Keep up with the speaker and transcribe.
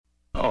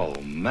Oh,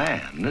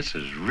 man, this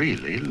is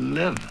really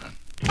living.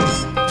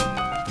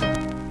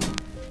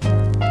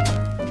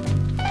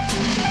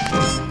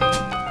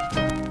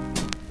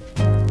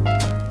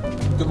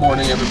 Good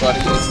morning, everybody.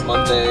 It's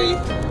Monday,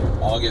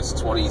 August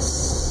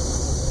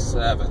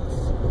 27th.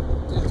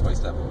 Yeah,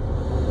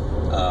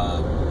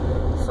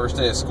 27th. First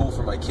day of school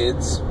for my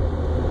kids.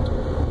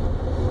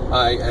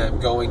 I am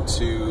going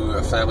to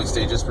a Family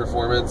Stages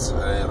performance,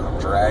 and I'm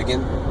dragging.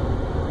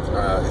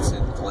 It's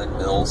in Glen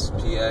Mills,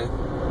 PA.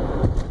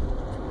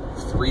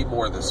 3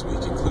 more this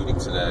week, including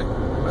today,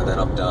 and then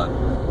I'm done.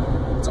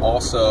 It's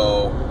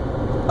also,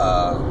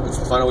 it's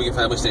the final week of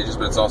Family Stages,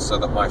 but it's also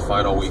my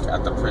final week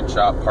at the print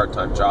shop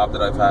part-time job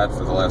that I've had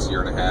for the last year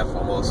and a half,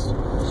 almost.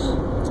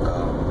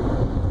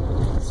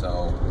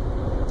 So,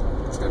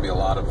 it's going to be a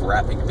lot of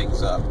wrapping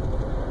things up.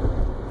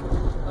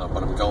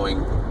 But I'm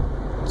going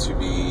to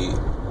be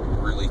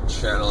really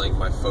channeling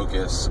my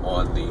focus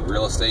on the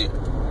real estate,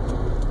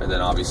 and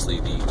then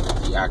obviously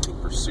the acting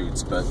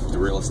pursuits, but the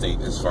real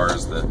estate as far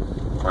as the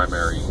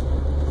primary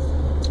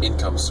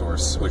income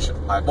source, which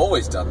I've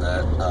always done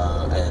that,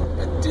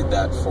 and did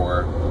that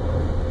for,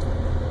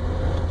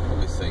 let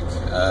me think,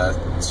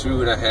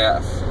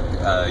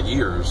 2.5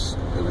 years.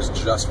 It was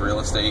just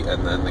real estate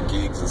and then the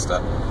gigs and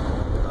stuff,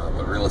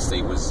 but real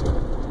estate was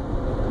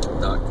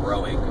not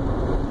growing,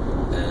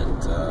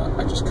 and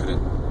I just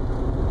couldn't.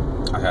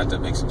 I had to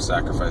make some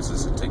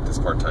sacrifices and take this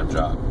part-time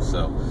job.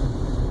 So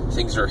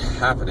things are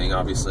happening.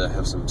 Obviously, I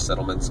have some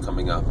settlements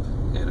coming up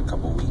in a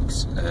couple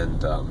weeks,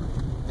 and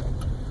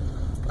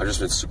I've just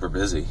been super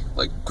busy,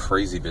 like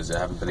crazy busy. I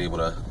haven't been able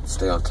to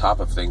stay on top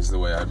of things the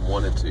way I'd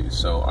wanted to.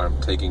 So I'm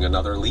taking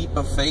another leap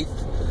of faith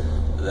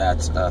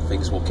that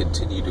things will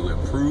continue to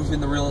improve in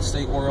the real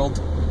estate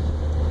world,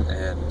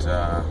 and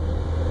I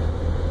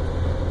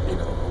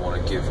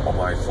want to give all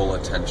my full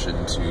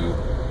attention to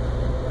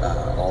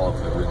all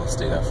of the real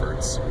estate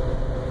efforts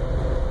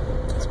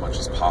as much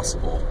as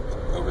possible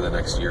over the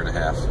next year and a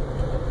half,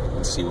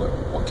 and see what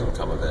can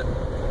come of it.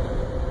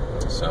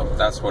 So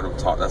that's what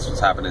that's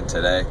what's happening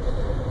today.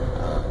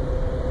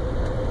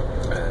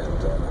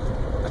 And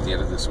at the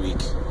end of this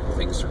week,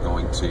 things are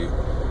going to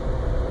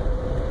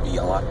be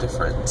a lot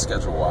different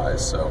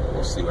schedule-wise. So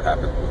we'll see what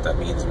happens, what that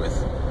means with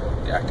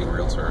the acting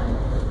realtor.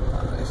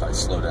 If I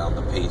slow down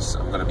the pace,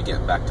 I'm going to be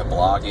getting back to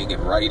blogging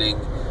and writing,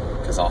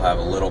 because I'll have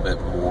a little bit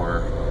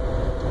more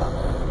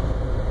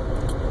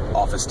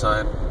office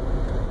time,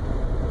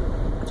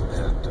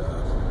 and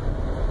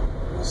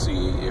we'll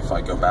see if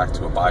I go back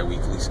to a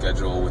bi-weekly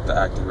schedule with the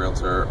acting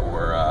realtor,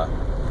 or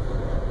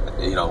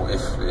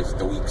if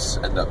the weeks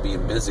end up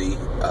being busy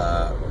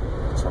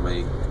from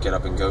a get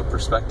up and go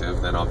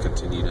perspective, then I'll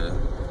continue to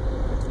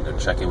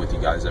check in with you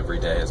guys every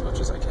day as much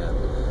as I can.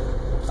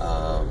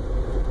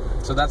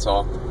 So that's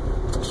all.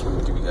 Just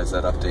wanted to give you guys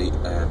that update,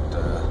 and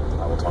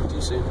I will talk to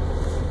you soon.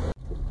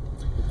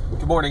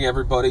 Good morning,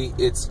 everybody.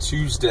 It's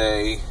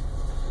Tuesday,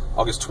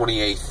 August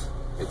 28th.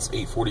 It's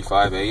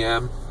 8:45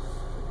 a.m.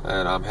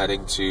 and I'm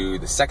heading to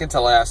the second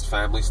to last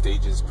Family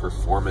Stages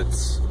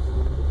performance,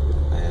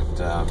 and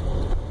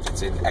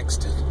it's in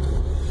Exton.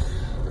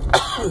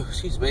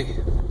 Excuse me.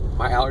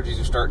 My allergies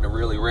are starting to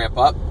really ramp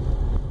up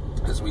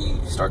as we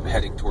start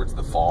heading towards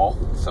the fall,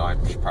 so I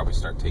should probably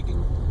start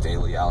taking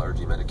daily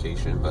allergy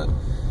medication, but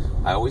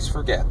I always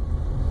forget.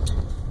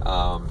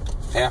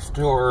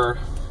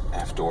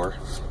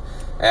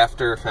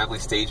 After Family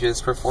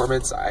Stages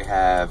performance,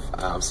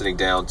 I'm sitting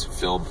down to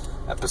film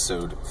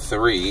episode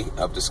 3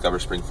 of Discover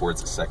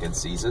Springford's second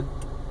season.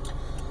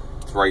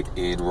 It's right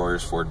in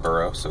Royersford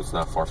Borough, so it's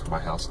not far from my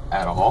house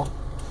at all.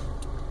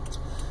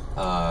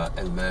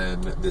 And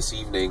then this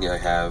evening I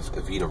have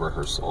a Vita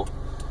rehearsal.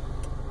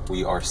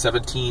 We are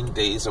 17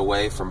 days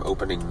away from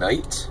opening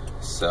night,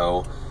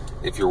 so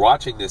if you're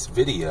watching this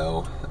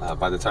video,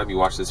 by the time you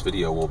watch this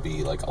video, we'll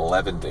be like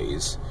 11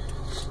 days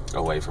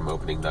away from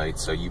opening night,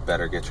 so you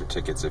better get your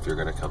tickets if you're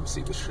going to come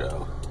see the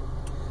show.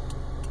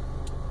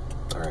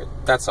 Alright,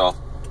 that's all.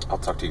 I'll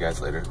talk to you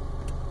guys later.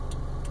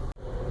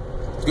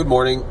 Good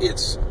morning.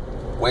 It's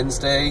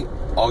Wednesday,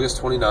 August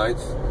 29th.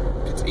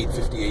 It's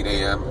 8:58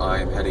 a.m.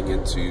 I am heading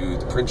into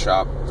the print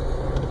shop,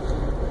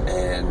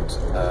 and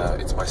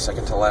it's my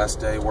second to last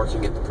day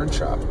working in the print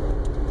shop.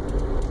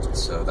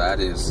 So that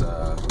is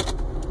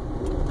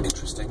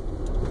interesting.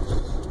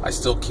 I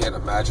still can't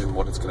imagine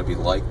what it's going to be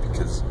like,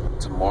 because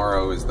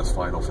tomorrow is the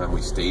final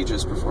Family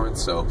Stages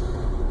performance, so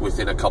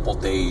within a couple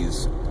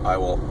days I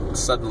will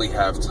suddenly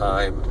have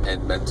time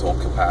and mental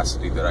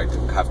capacity that I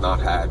have not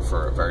had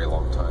for a very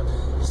long time.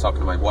 I was talking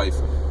to my wife.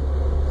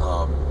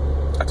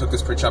 I took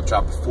this print shop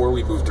job before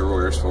we moved to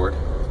Royersford,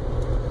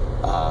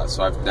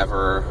 so I've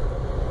never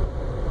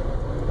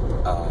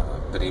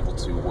been able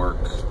to work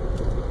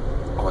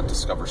on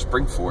Discover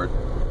Springford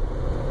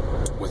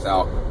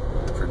without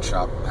the print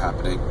shop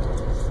happening.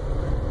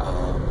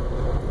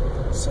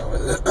 So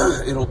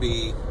it'll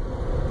be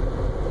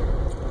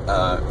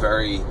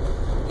very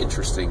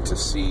interesting to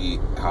see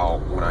how,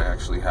 when I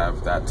actually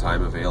have that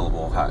time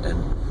available,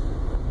 and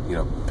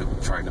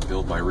trying to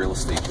build my real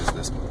estate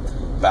business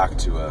back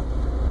to a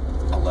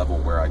level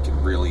where I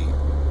can really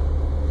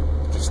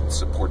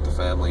support the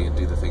family and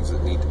do the things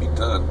that need to be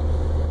done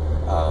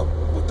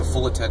with the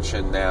full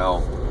attention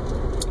now.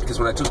 Because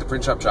when I took the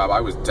print shop job,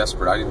 I was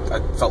desperate. I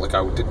felt like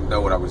I didn't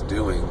know what I was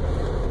doing.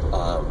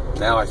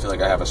 Now I feel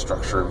like I have a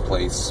structure in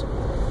place,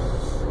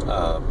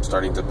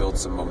 starting to build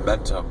some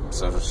momentum.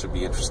 So it should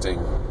be interesting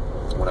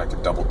when I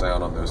can double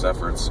down on those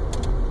efforts.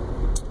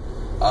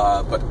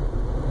 But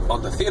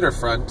on the theater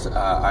front,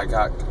 I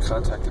got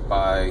contacted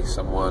by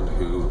someone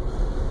who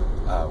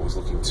was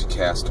looking to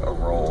cast a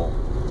role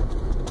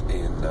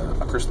in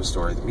A Christmas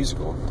Story, the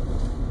musical.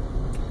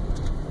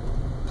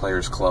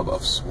 Players Club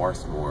of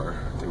Swarthmore.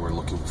 They were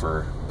looking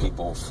for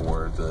people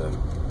for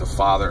the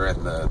father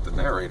and the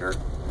narrator.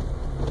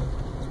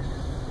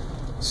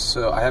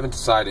 So I haven't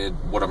decided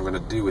what I'm going to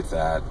do with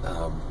that.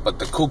 But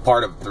the cool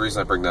part of the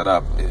reason I bring that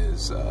up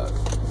is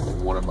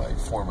one of my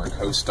former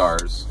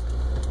co-stars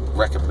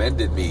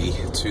recommended me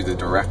to the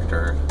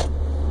director,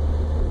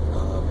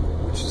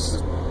 which is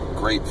a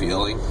great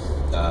feeling,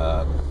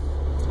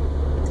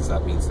 because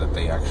that means that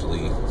they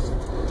actually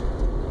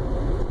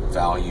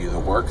value the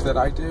work that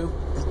I do.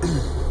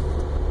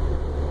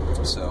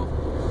 So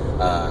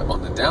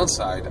on the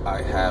downside,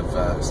 I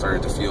have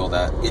started to feel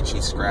that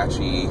itchy,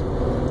 scratchy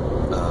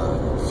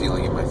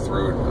feeling in my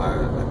throat.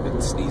 I've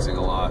been sneezing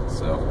a lot,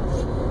 so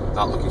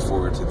not looking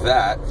forward to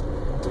that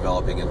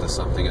developing into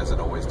something as it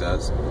always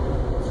does.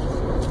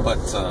 But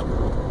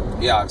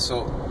yeah,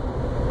 so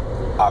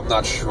I'm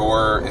not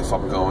sure if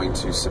I'm going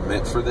to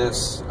submit for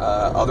this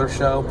other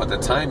show, but the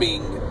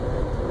timing,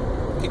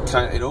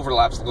 it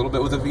overlaps a little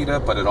bit with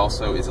Evita, but it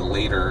also is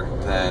later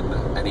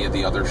than any of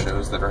the other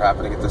shows that are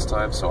happening at this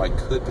time, so I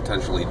could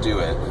potentially do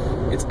it.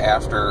 It's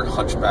after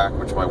Hunchback,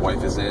 which my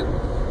wife is in,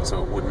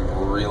 so it wouldn't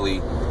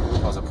really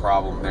cause a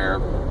problem there.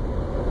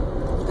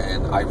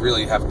 And I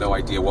really have no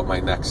idea what my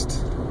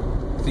next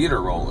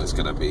theater role is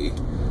going to be.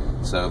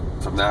 So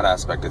from that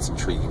aspect, it's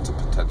intriguing to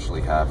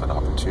potentially have an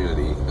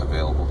opportunity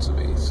available to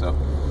me. So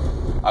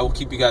I will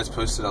keep you guys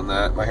posted on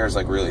that. My hair's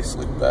like really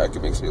slicked back.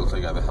 It makes me look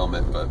like I have a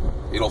helmet, but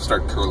it'll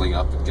start curling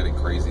up and getting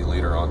crazy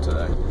later on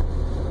today.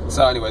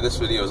 So anyway, this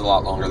video is a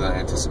lot longer than I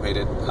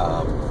anticipated.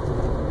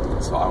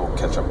 So I will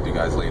catch up with you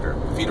guys later.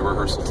 Evita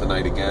rehearsal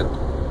tonight again,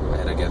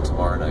 and again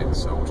tomorrow night.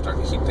 So we're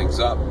starting to heat things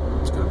up.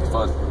 It's going to be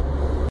fun.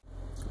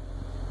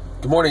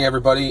 Good morning,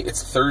 everybody.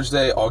 It's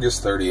Thursday,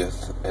 August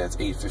 30th, and it's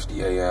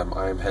 8:50 a.m.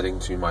 I am heading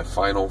to my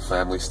final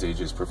Family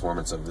Stages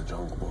performance of The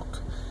Jungle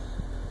Book.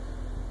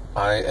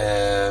 I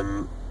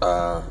am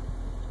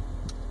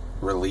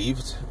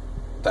relieved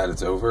that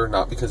it's over,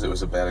 not because it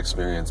was a bad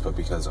experience, but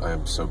because I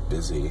am so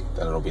busy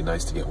that it'll be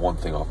nice to get one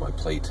thing off my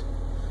plate.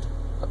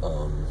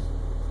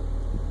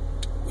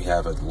 We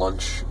have a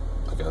lunch,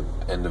 like an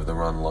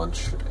end-of-the-run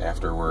lunch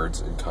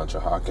afterwards in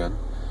Conshohocken.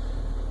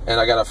 And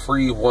I got a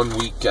free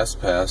 1-week guest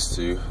pass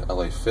to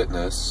LA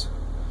Fitness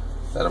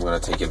that I'm going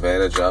to take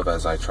advantage of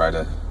as I try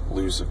to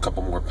lose a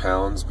couple more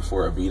pounds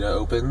before Evita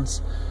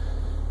opens.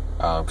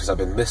 Because I've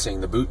been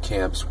missing the boot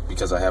camps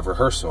because I have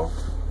rehearsal.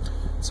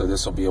 So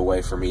this will be a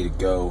way for me to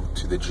go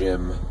to the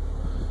gym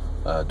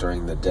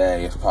during the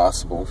day if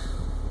possible.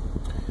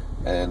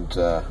 And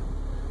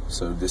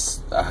so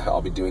this,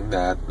 I'll be doing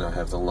that. And I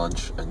have the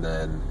lunch, and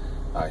then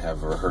I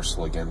have a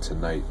rehearsal again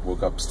tonight.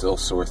 Woke up still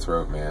sore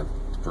throat, man.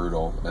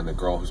 Brutal. And the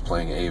girl who's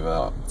playing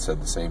Ava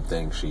said the same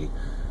thing.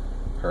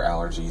 Her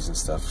allergies and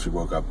stuff, she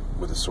woke up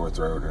with a sore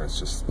throat, and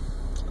it's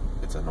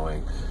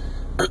annoying.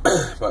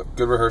 But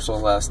good rehearsal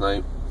last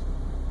night,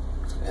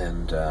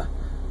 and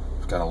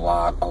I've got a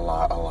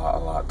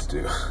lot to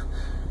do.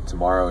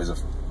 Tomorrow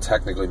is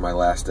technically my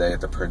last day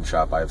at the print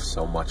shop. I have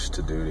so much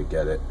to do to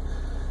get it,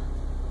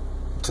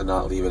 to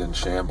not leave it in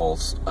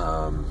shambles.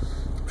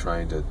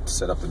 Trying to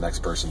set up the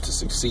next person to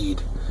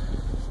succeed.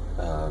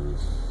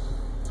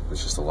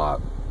 It's just a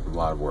lot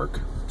of work.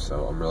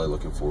 So I'm really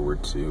looking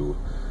forward to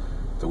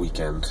the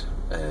weekend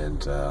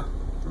and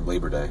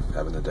Labor Day,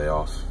 having the day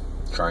off.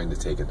 Trying to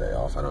take a day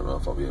off. I don't know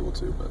if I'll be able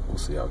to, but we'll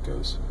see how it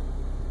goes.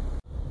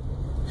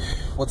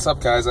 What's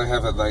up, guys? I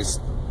have a nice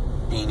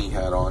beanie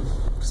hat on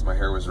because my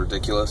hair was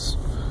ridiculous,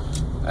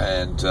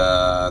 and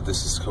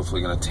this is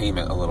hopefully going to tame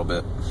it a little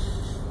bit.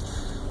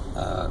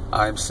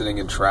 I'm sitting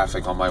in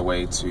traffic on my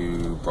way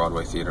to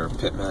Broadway Theater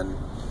Pitman,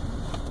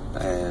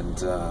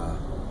 and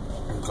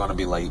I'm going to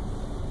be late,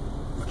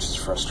 which is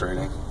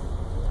frustrating.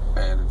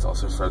 And it's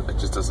also, it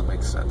just doesn't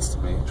make sense to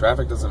me.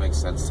 Traffic doesn't make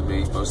sense to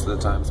me most of the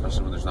time,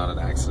 especially when there's not an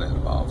accident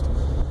involved.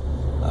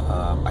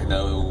 I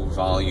know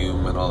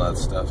volume and all that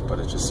stuff, but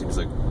it just seems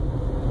like,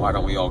 why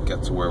don't we all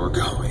get to where we're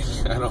going?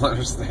 I don't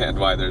understand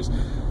why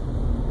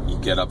you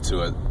get up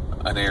to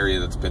an area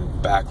that's been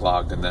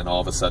backlogged, and then all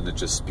of a sudden it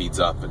just speeds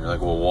up, and you're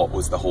like, well, what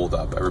was the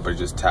holdup? Everybody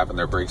just tapping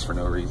their brakes for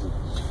no reason.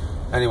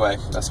 Anyway,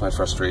 that's my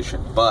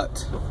frustration.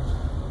 But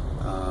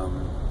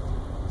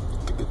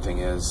the good thing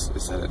is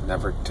that it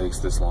never takes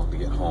this long to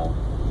get home.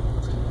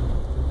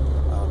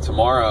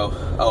 Tomorrow,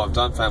 I'm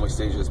done Family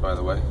Stages, by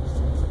the way.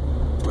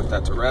 Put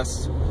that to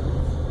rest.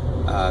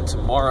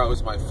 Tomorrow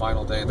is my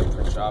final day in the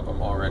print shop.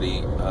 I'm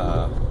already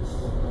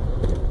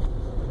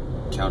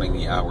counting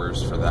the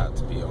hours for that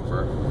to be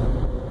over.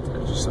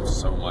 There's just have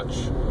so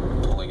much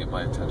pulling at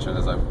my attention,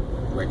 as I've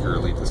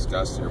regularly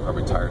discussed. You're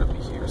probably tired of me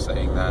here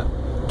saying that.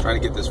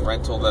 Trying to get this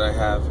rental that I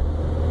have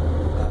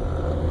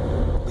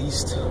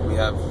leased. We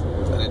have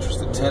an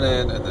interested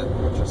tenant, and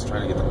then just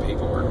trying to get the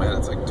paperwork. Man,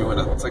 it's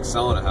like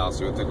selling a house.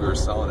 You would think we were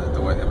selling it.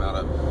 The way the amount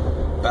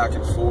of back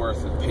and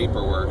forth and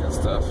paperwork and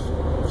stuff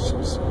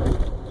seems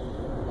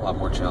a lot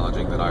more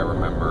challenging than I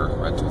remember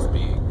rentals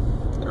being.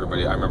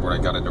 I remember when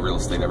I got into real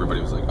estate,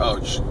 everybody was like, "Oh,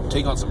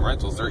 take on some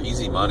rentals. They're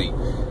easy money,"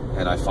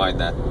 and I find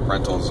that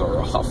rentals are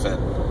often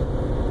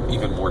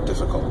even more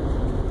difficult,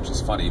 which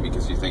is funny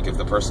because you think if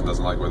the person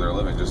doesn't like where they're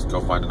living, just go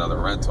find another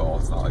rental.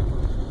 It's not like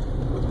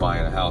with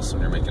buying a house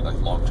when you're making like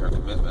long-term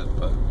commitment,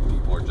 but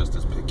people are just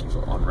as picky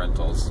on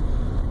rentals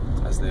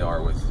as they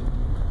are with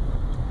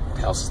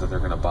houses that they're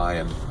going to buy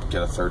and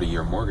get a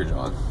 30-year mortgage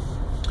on.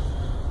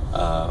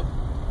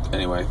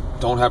 Anyway,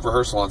 don't have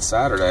rehearsal on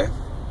Saturday,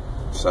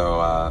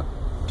 so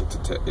get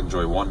to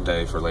enjoy one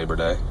day for Labor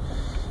Day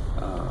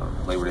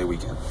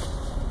weekend.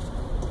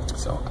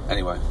 So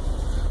anyway,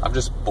 I'm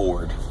just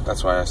bored.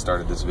 That's why I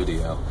started this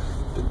video.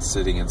 Been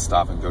sitting in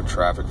stop and go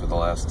traffic for the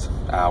last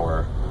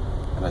hour,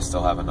 and I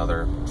still have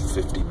another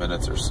 50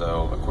 minutes or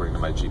so according to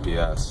my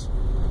GPS.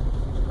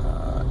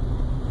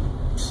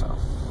 So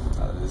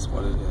that is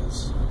what it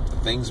is. The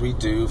things we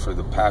do for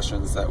the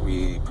passions that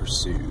we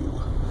pursue.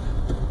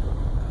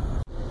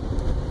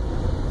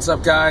 What's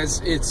up,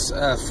 guys? It's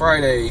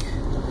Friday,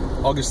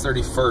 August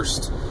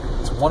 31st.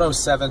 It's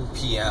 1:07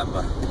 p.m.,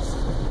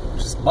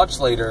 which is much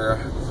later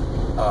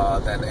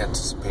than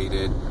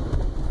anticipated.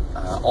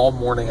 All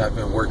morning I've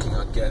been working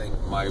on getting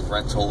my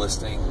rental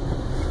listing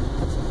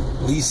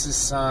leases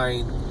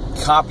signed,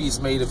 copies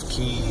made of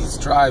keys,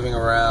 driving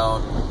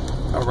around,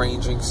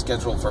 arranging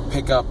schedule for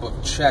pickup of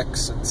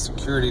checks and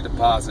security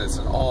deposits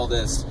and all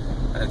this,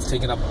 and it's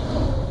taken up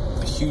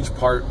a huge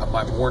part of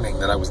my morning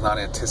that I was not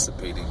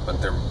anticipating.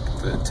 But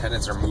the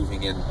tenants are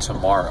moving in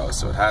tomorrow,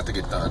 so it had to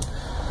get done,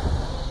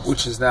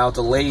 which has now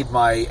delayed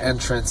my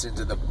entrance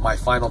into my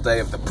final day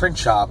of the print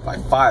shop by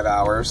 5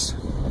 hours.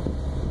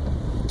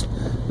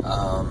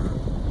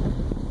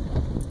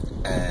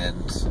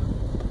 And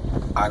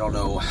I don't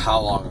know how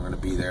long I'm going to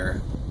be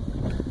there.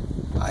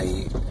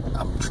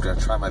 I'm going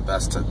to try my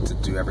best to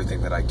do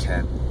everything that I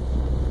can.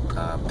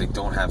 They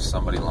don't have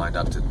somebody lined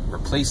up to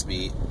replace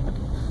me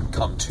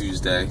come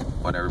Tuesday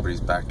when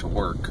everybody's back to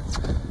work.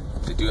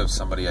 They do have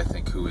somebody, I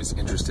think, who is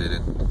interested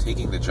in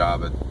taking the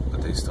job,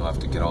 but they still have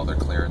to get all their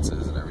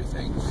clearances and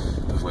everything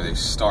before they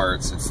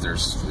start, since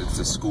it's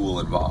a school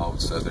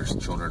involved, so there's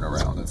children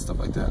around and stuff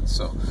like that.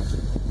 So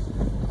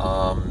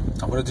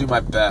I'm going to do my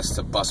best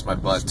to bust my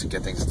butt to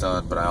get things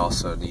done, but I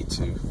also need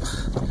to...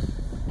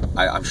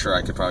 I'm sure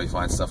I could probably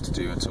find stuff to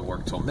do and to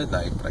work till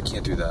midnight, but I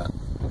can't do that.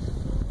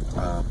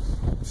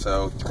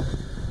 So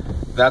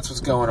that's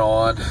what's going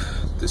on.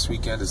 This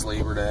weekend is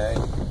Labor Day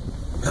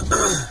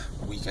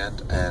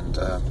weekend, and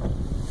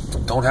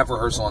don't have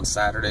rehearsal on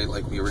Saturday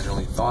like we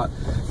originally thought.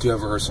 Do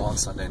have rehearsal on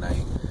Sunday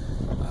night.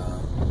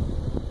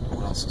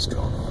 What else is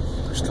going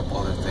on? There's a couple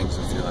other things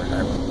I feel like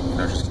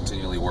I'm just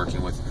continually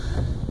working with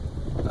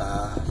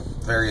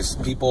various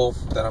people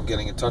that I'm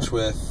getting in touch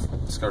with.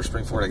 Discover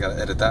Springford, I got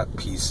to edit that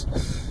piece.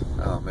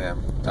 Oh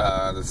man,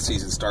 the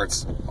season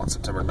starts on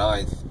September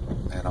 9th,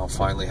 and I'll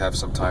finally have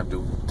some time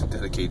to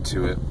dedicate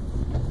to it.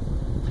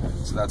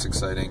 So that's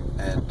exciting.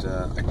 And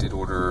I did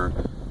order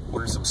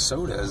some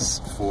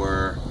sodas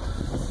for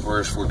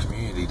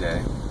Community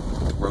Day.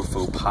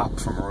 Rofo Pop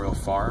from Royal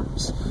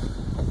Farms.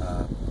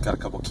 Got a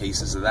couple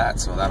cases of that,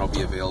 so that'll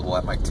be available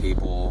at my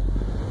table.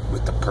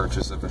 With the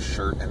purchase of a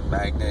shirt and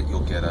magnet, you'll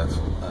get a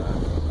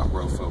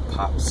Rofo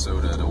Pop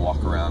soda to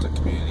walk around at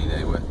Community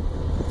Day with.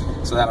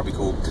 So that'll be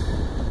cool.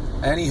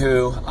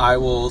 Anywho, I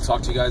will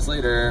talk to you guys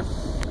later.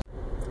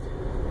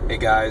 Hey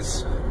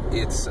guys,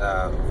 it's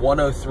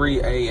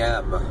 1:03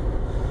 a.m.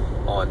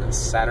 on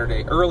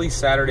Saturday, early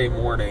Saturday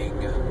morning,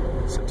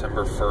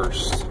 September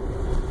 1st.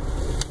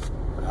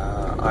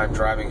 I'm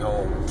driving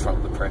home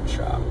from the print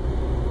shop.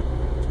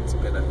 It's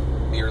been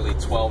nearly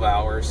 12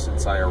 hours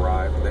since I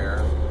arrived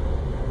there.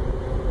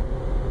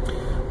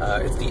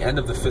 It's the end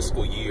of the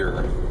fiscal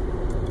year,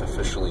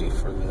 officially,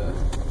 for the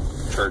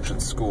church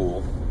and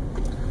school.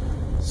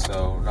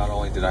 So not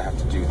only did I have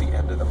to do the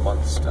end of the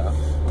month stuff,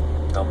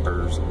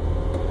 numbers, and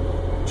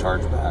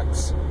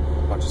chargebacks,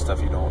 a bunch of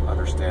stuff you don't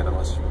understand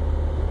unless you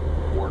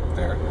work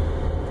there.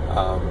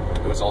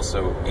 It was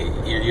also a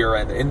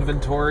year-end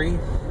inventory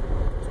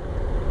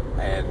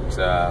and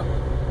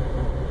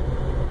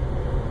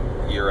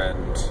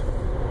year-end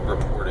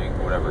reporting,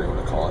 whatever you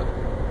want to call it.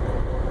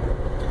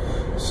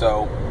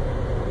 So,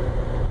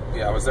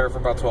 yeah, I was there for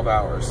about 12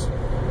 hours,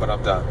 but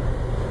I'm done.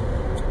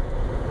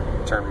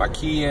 Turned my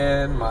key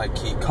in, my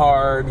key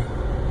card,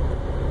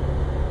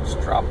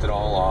 just dropped it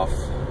all off,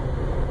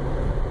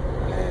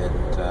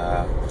 and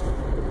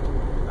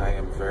I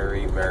am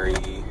very, very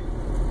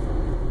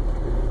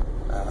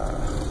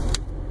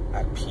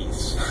at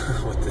peace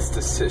with this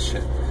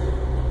decision.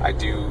 I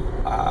do,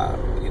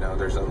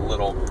 there's a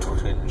little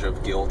twinge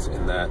of guilt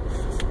in that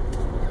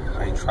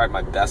I tried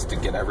my best to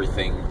get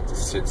everything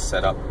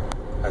set up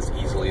as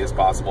easily as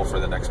possible for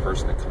the next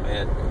person to come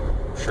in.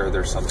 I'm sure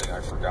there's something I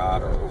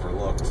forgot or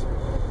overlooked.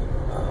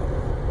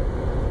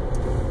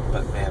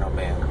 But man, oh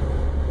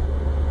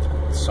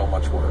man, so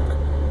much work.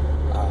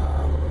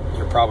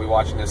 You're probably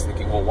watching this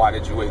thinking, well, why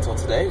did you wait till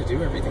today to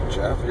do everything,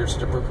 Jeff? You're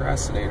such a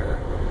procrastinator.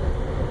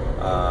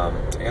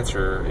 The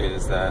answer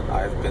is that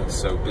I've been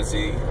so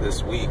busy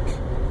this week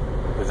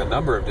with a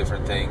number of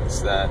different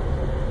things that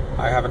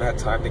I haven't had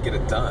time to get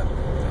it done.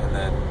 And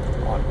then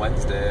on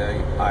Wednesday,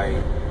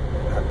 I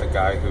had the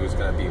guy who was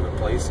going to be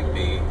replacing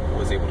me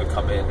was able to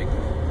come in. It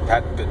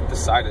hadn't been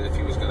decided if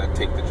he was going to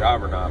take the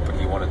job or not, but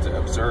he wanted to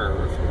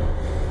observe.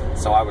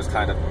 So I was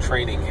kind of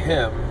training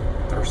him,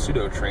 or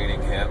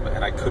pseudo-training him,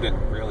 and I couldn't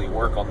really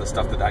work on the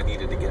stuff that I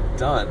needed to get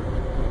done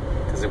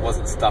because it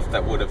wasn't stuff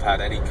that would have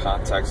had any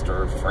context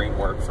or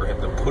framework for him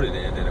to put it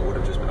in, and it would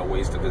have just been a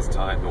waste of his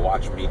time to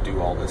watch me do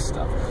all this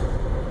stuff.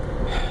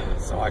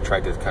 So I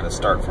tried to kind of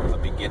start from the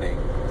beginning.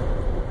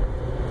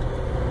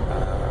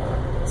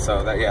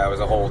 So that, yeah, it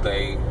was a whole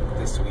day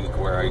this week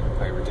where I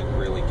didn't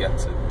really get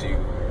to do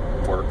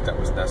work that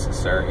was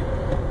necessary.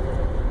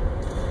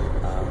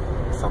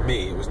 For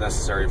me, it was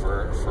necessary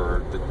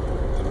for the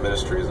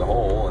ministry as a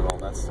whole and all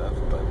that stuff.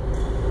 But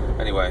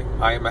anyway,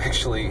 I am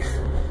actually,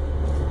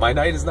 my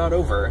night is not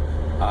over.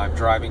 I'm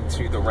driving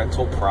to the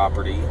rental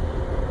property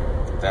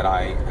that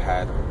I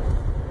had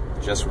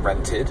just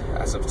rented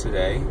as of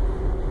today.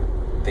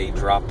 They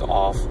dropped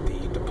off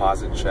the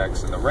deposit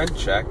checks and the rent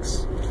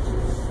checks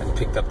and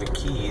picked up the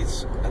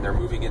keys, and they're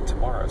moving in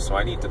tomorrow. So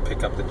I need to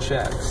pick up the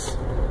checks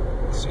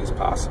as soon as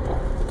possible,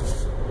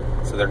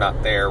 so they're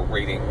not there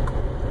waiting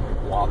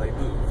while they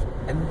move.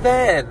 And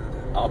then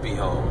I'll be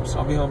home. So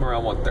I'll be home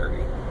around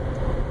 1:30.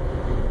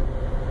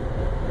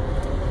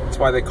 That's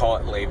why they call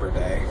it Labor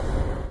Day.